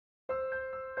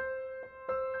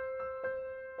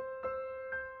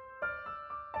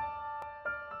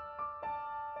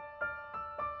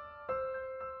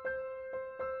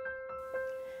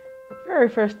very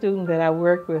first student that I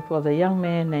worked with was a young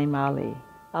man named Ali.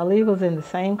 Ali was in the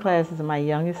same class as my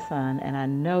youngest son, and I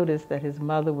noticed that his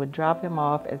mother would drop him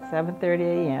off at 7:30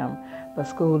 a.m., but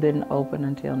school didn't open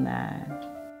until 9.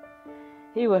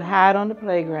 He would hide on the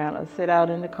playground or sit out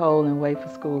in the cold and wait for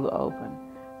school to open.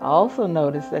 I also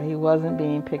noticed that he wasn't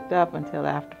being picked up until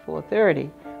after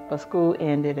 4:30, but school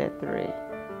ended at 3.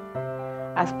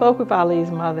 I spoke with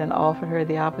Ali's mother and offered her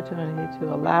the opportunity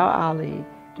to allow Ali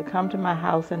to come to my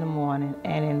house in the morning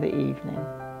and in the evening.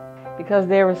 Because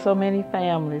there were so many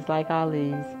families like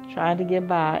Ali's trying to get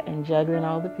by and juggling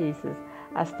all the pieces,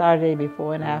 I started a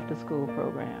before and after school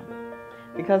program.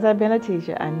 Because I've been a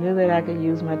teacher, I knew that I could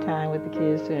use my time with the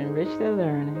kids to enrich their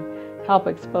learning, help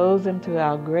expose them to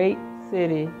our great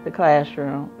city, the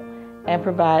classroom, and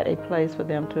provide a place for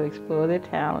them to explore their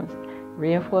talents,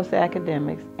 reinforce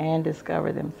academics, and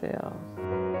discover themselves.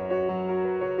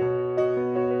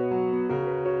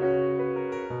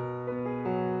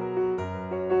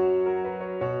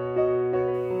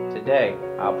 Today,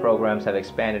 our programs have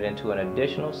expanded into an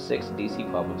additional 6 DC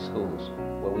public schools,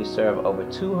 where we serve over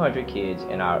 200 kids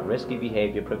in our Risky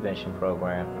Behavior Prevention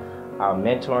program, our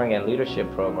Mentoring and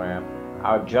Leadership program,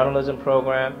 our Journalism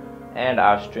program, and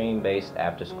our STREAM-based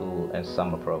after-school and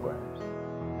summer programs.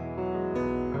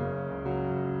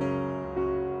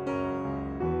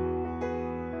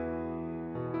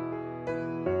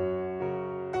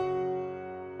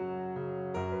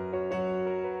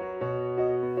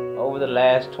 Over the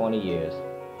last 20 years,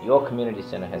 your community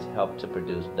center has helped to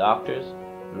produce doctors,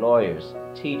 lawyers,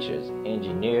 teachers,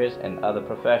 engineers, and other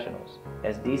professionals.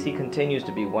 As DC continues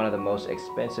to be one of the most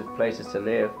expensive places to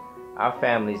live, our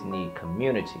families need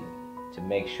community to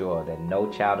make sure that no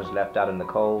child is left out in the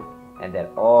cold and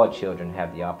that all children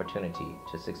have the opportunity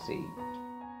to succeed.